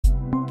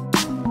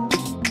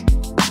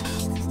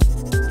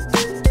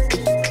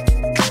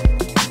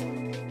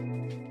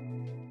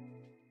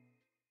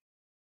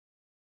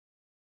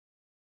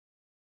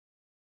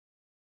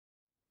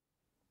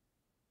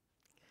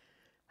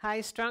Hi,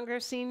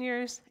 Stronger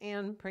Seniors.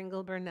 Anne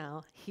Pringle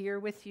Burnell here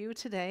with you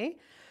today.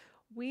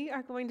 We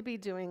are going to be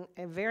doing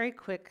a very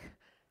quick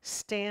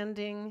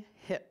standing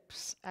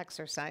hips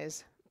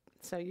exercise.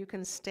 So you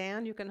can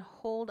stand, you can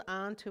hold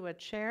on to a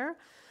chair,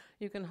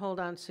 you can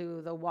hold on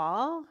to the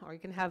wall, or you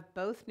can have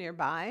both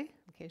nearby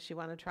in case you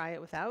want to try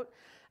it without.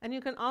 And you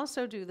can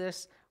also do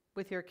this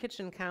with your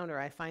kitchen counter.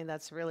 I find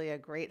that's really a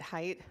great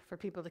height for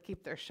people to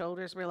keep their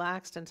shoulders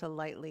relaxed and to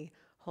lightly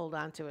hold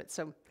on to it.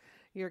 So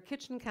your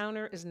kitchen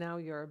counter is now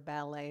your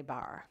ballet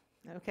bar,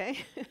 okay?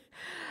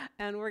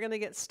 And we're going to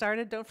get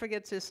started. Don't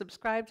forget to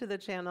subscribe to the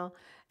channel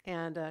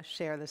and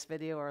share this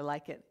video or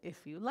like it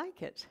if you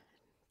like it.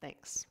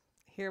 Thanks.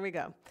 Here we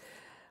go.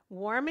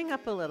 Warming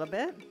up a little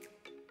bit.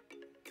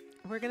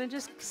 We're going to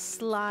just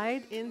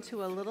slide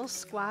into a little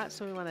squat.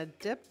 So we want to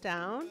dip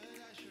down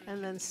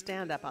and then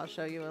stand up. I'll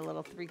show you a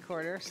little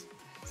 3/4.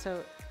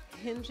 So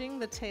hinging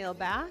the tail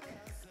back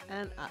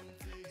and up.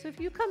 So if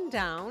you come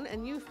down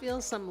and you feel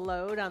some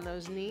load on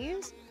those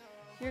knees,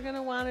 you're going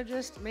to want to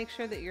just make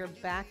sure that you're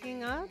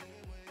backing up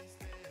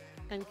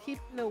and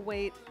keeping the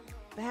weight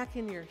back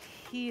in your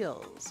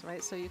heels,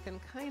 right? So you can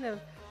kind of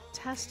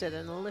test it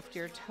and lift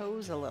your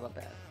toes a little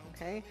bit,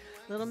 okay?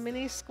 Little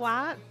mini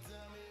squat.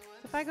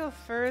 If I go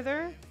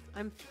further,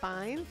 I'm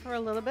fine for a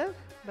little bit,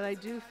 but I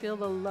do feel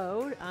the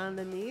load on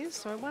the knees,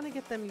 so I want to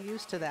get them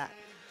used to that.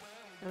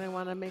 And I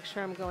want to make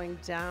sure I'm going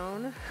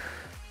down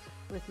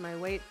with my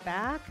weight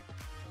back,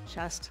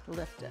 chest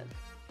lifted,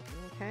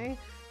 okay?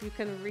 You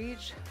can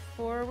reach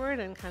forward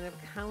and kind of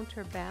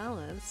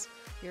counterbalance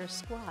your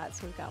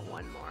squats. We've got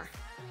one more.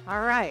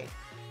 All right,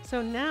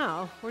 so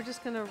now we're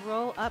just gonna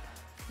roll up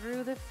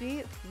through the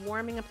feet,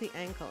 warming up the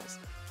ankles.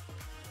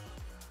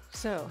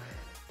 So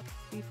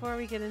before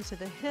we get into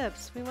the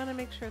hips, we wanna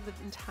make sure the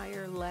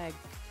entire leg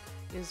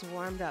is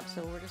warmed up.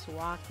 So we're just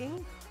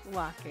walking,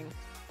 walking,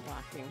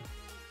 walking.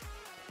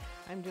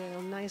 I'm doing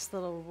a nice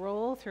little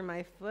roll through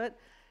my foot,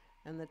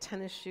 and the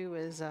tennis shoe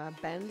is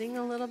bending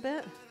a little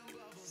bit.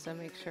 So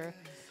make sure,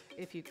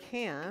 if you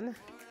can,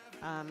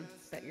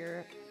 that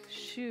your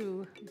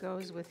shoe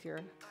goes with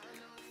your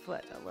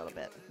foot a little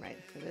bit, right?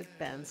 That it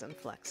bends and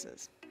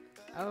flexes.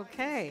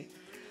 Okay,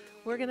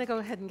 we're gonna go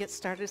ahead and get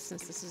started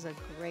since this is a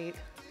great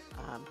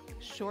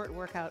short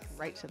workout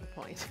right to the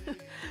point.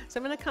 So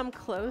I'm gonna come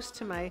close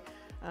to my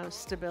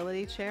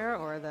stability chair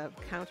or the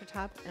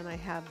countertop, and I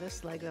have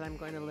this leg that I'm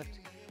going to lift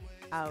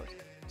out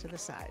to the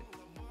side.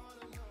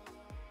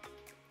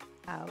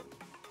 Out.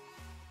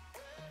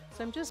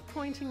 So I'm just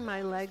pointing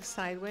my leg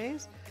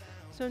sideways.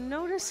 So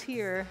notice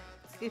here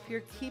if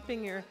you're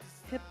keeping your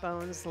hip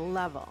bones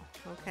level,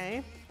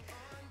 okay?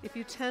 If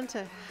you tend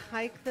to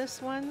hike this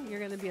one, you're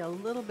going to be a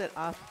little bit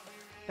off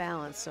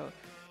balance. So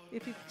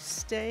if you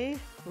stay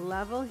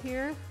level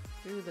here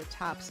through the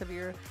tops of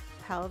your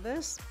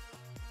pelvis,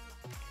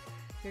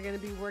 you're going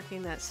to be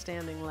working that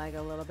standing leg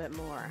a little bit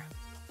more.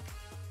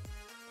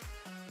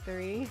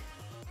 3,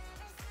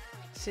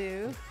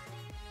 2,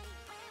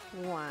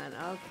 1.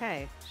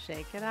 Okay,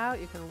 shake it out.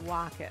 You can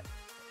walk it.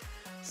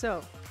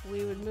 So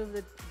we would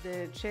move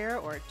the chair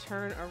or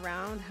turn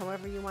around,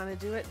 however you want to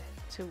do it,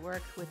 to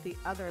work with the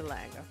other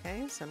leg,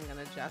 okay? So I'm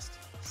going to just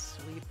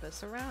sweep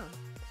this around.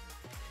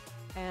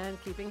 And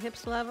keeping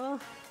hips level,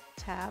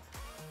 tap,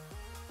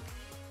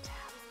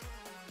 tap.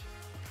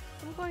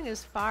 I'm going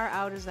as far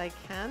out as I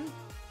can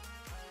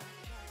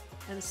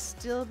and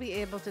still be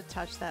able to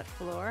touch that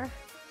floor,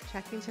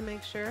 checking to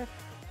make sure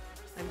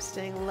I'm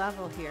staying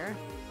level here.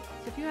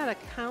 So if you had a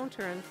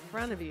counter in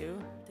front of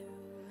you,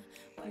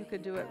 you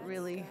could do it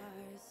really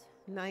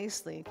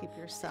nicely and keep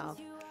yourself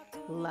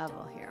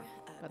level here.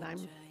 But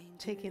I'm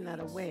taking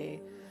that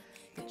away,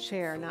 the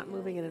chair, not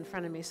moving it in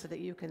front of me so that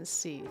you can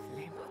see.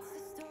 3,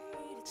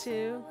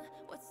 2,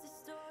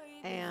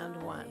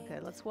 and 1.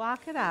 Good, let's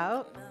walk it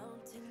out.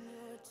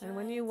 And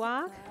when you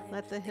walk,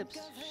 let the hips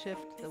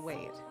shift the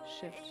weight.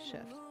 Shift,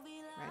 shift,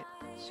 right?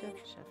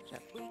 Shift, shift,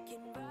 shift.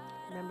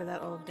 Remember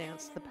that old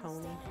dance, the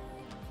pony?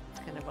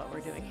 That's kind of what we're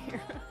doing here.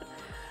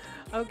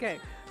 Okay,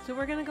 so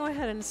we're gonna go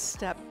ahead and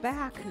step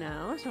back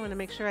now. So I wanna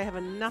make sure I have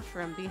enough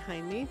room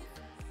behind me.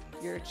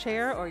 Your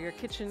chair or your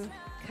kitchen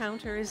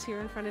counter is here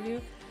in front of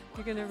you.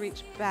 You're gonna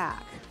reach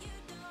back,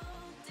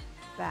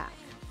 back.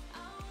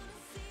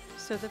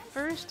 So the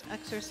first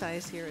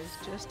exercise here is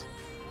just,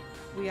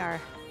 we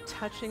are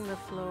touching the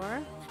floor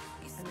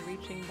and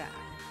reaching back.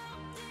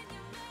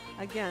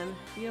 Again,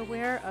 be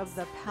aware of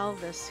the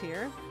pelvis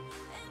here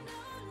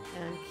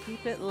and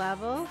keep it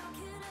level.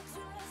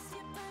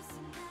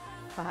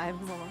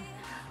 5 more.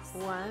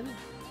 1,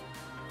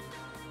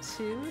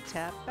 2,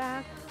 tap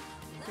back.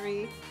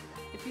 3.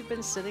 If you've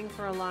been sitting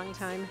for a long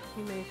time,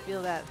 you may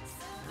feel that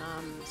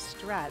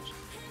stretch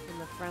in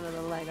the front of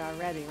the leg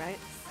already, right?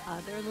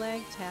 Other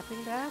leg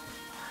tapping back.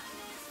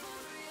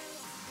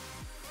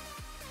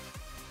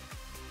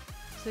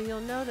 So you'll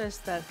notice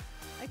that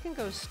I can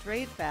go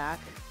straight back,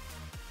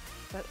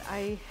 but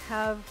I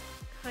have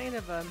kind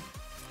of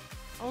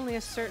only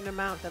a certain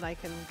amount that I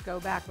can go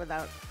back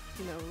without,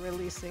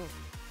 releasing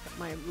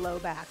my low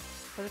back.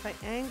 But if I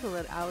angle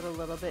it out a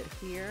little bit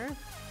here,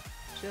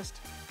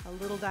 just a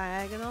little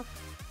diagonal,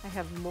 I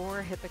have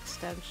more hip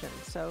extension.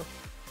 So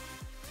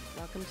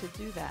welcome to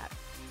do that.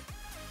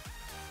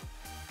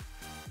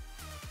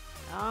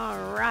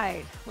 All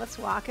right, let's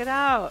walk it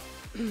out.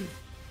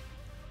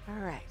 All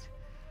right.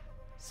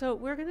 So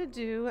I'm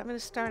going to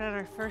start on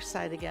our first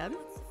side again.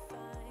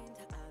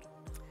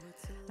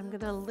 I'm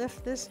going to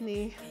lift this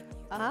knee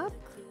up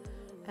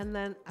and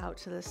then out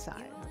to the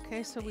side.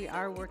 Okay, so we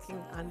are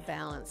working on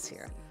balance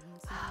here.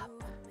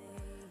 Up,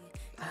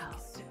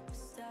 out.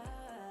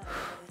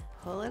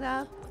 Pull it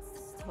up,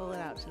 pull it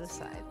out to the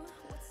side.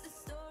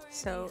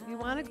 So you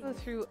want to go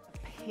through a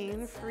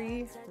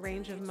pain-free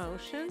range of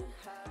motion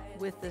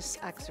with this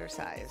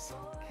exercise,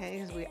 okay?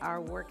 Because we are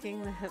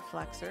working the hip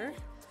flexor.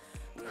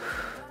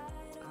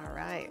 All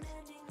right.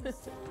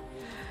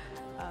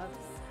 Up,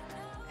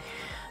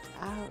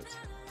 out.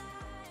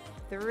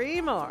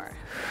 3 more.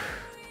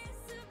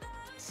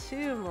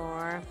 2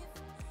 more.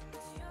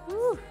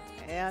 Whew.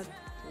 And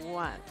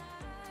 1.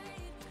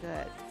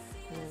 Good.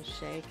 And then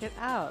shake it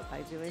out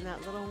by doing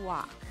that little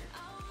walk.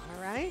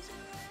 All right?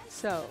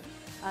 So,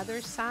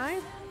 other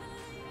side.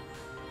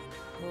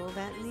 Pull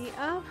that knee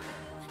up.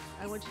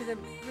 I want you to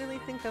really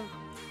think of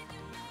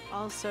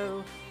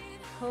also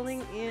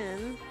pulling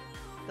in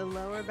the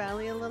lower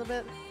belly a little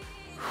bit,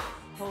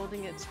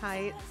 holding it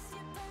tight,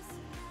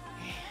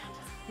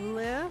 and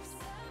lift,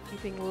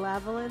 keeping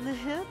level in the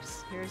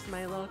hips. Here's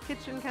my little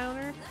kitchen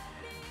counter.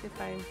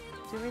 If I'm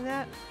doing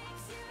that,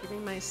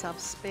 giving myself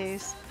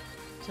space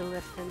to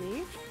lift the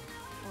knee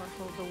or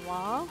hold the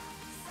wall.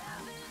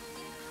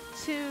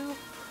 2,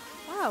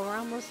 wow, we're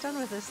almost done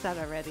with this set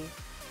already.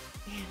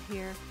 And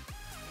here.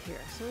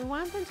 So we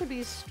want them to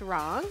be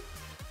strong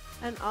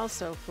and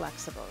also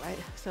flexible, right?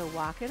 So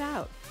walk it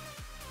out.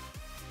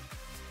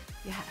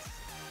 Yes.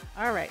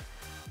 All right.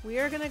 We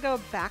are going to go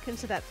back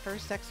into that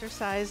first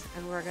exercise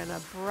and we're going to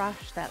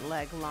brush that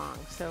leg long.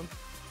 So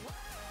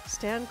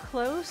stand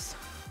close,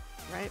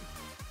 right?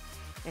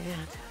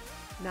 And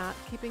not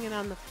keeping it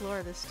on the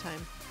floor this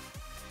time.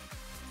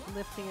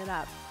 Lifting it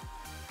up.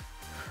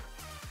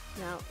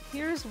 Now,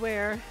 here's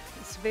where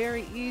it's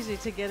very easy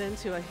to get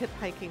into a hip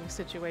hiking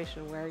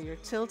situation where you're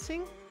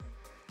tilting.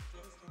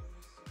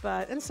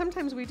 And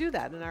sometimes we do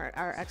that in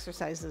our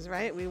exercises,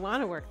 right? We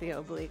want to work the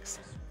obliques.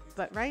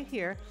 But right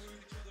here,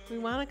 we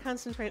want to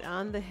concentrate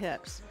on the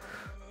hips.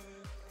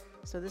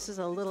 So this is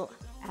a little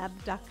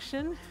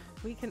abduction.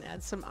 We can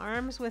add some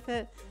arms with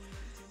it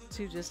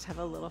to just have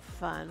a little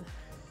fun.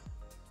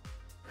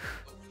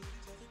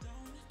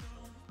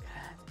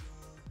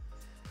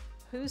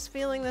 Who's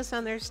feeling this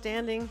on their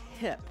standing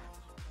hip?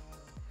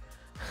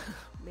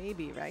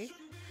 Maybe, right?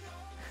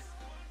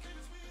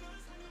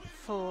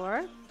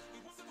 4,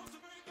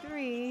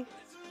 3,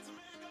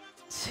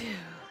 2,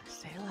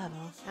 stay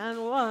level,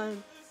 and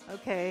 1.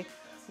 Okay,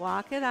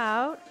 walk it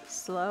out,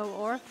 slow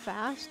or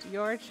fast,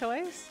 your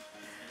choice.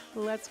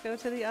 Let's go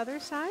to the other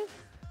side.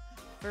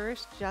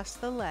 First,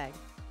 just the leg.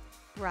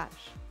 Brush.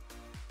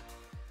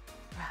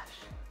 Brush.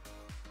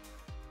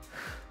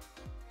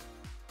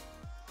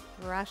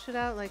 Brush it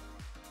out like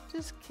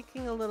just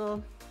kicking a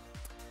little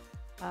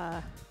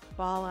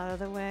ball out of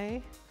the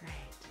way. Great.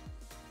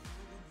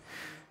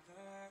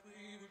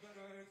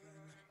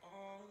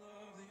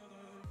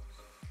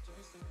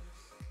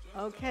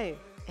 Okay,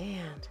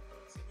 and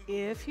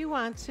if you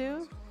want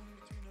to,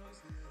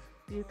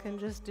 you can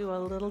just do a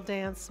little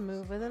dance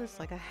move with it. It's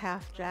like a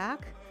half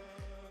jack.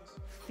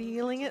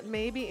 Feeling it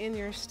maybe in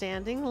your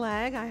standing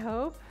leg, I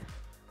hope.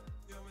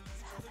 7.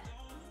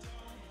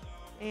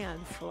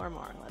 And 4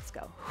 more. Let's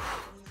go.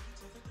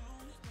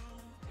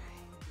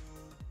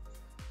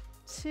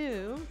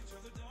 2.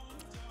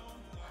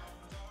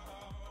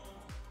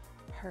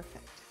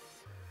 Perfect.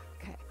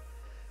 Okay.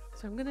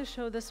 So I'm going to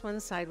show this one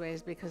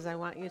sideways because I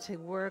want you to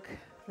work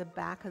the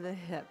back of the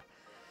hip.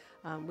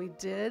 We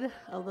did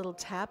a little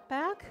tap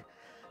back,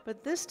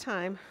 but this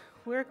time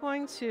we're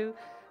going to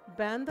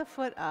bend the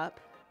foot up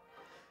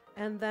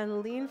and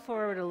then lean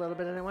forward a little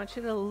bit. And I want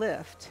you to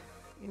lift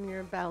in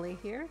your belly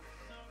here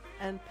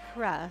and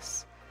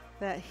press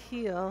that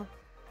heel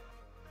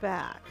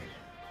back.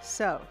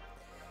 So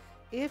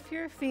if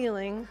you're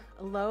feeling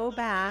low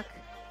back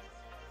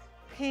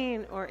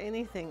pain or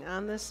anything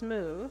on this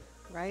move,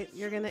 right,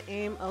 you're going to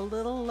aim a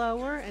little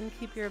lower and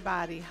keep your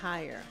body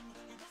higher.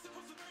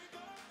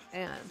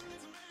 And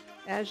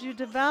as you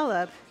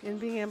develop in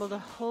being able to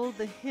hold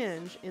the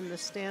hinge in the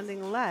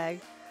standing leg,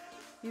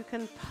 you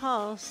can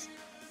pulse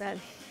that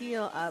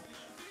heel up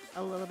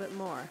a little bit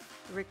more.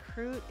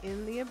 Recruit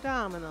in the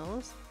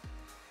abdominals.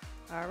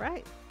 All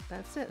right,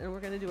 that's it. And we're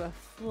going to do a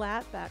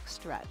flat back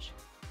stretch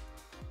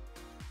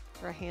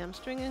for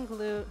hamstring and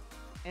glute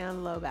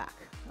and low back.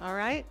 All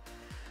right.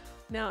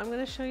 Now I'm going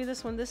to show you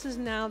this one. This is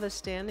now the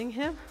standing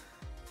hip.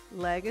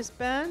 Leg is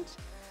bent.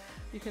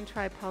 You can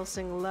try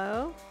pulsing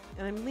low.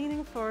 And I'm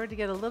leaning forward to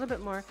get a little bit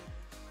more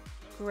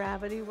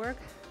gravity work,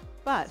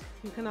 but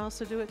you can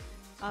also do it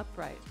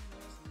upright.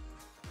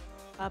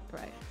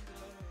 Upright.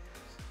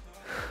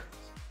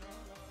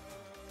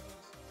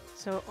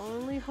 So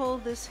only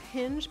hold this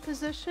hinge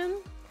position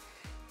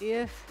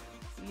if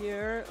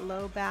your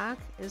low back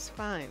is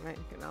fine, right?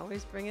 You can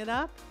always bring it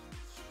up.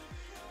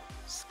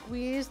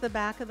 Squeeze the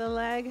back of the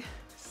leg.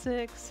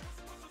 6,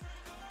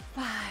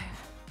 5,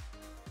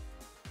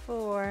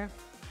 4,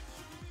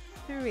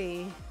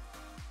 3,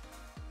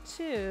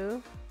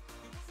 2,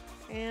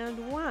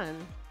 and 1.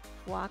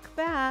 Walk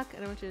back,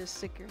 and I want you to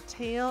stick your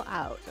tail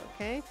out,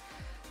 okay?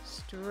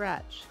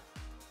 Stretch.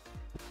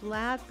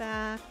 Flat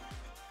back.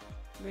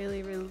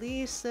 Really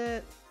release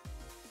it.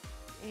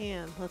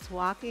 And let's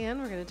walk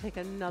in. We're going to take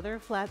another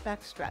flat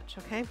back stretch,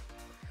 okay?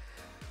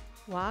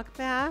 Walk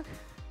back.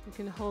 You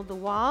can hold the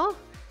wall,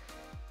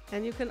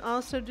 and you can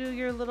also do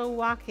your little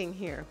walking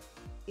here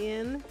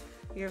in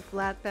your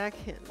flat back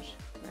hinge,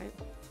 right?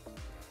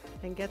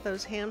 And get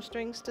those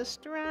hamstrings to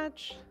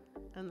stretch,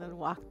 and then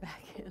walk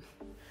back in.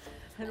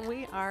 And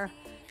we are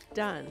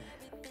done.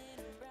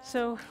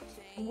 So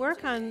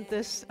work on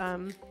this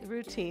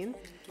routine.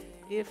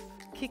 If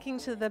kicking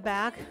to the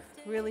back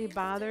really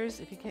bothers,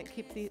 if you can't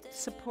keep the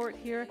support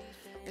here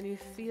and you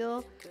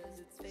feel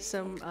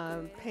some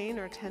pain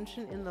or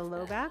tension in the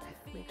low back,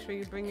 make sure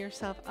you bring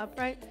yourself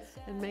upright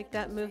and make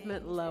that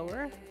movement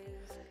lower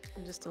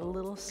and just a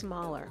little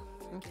smaller.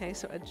 Okay,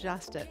 so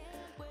adjust it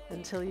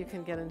until you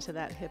can get into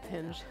that hip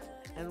hinge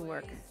and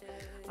work.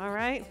 All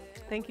right,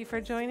 thank you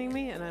for joining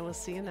me, and I will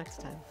see you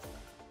next time.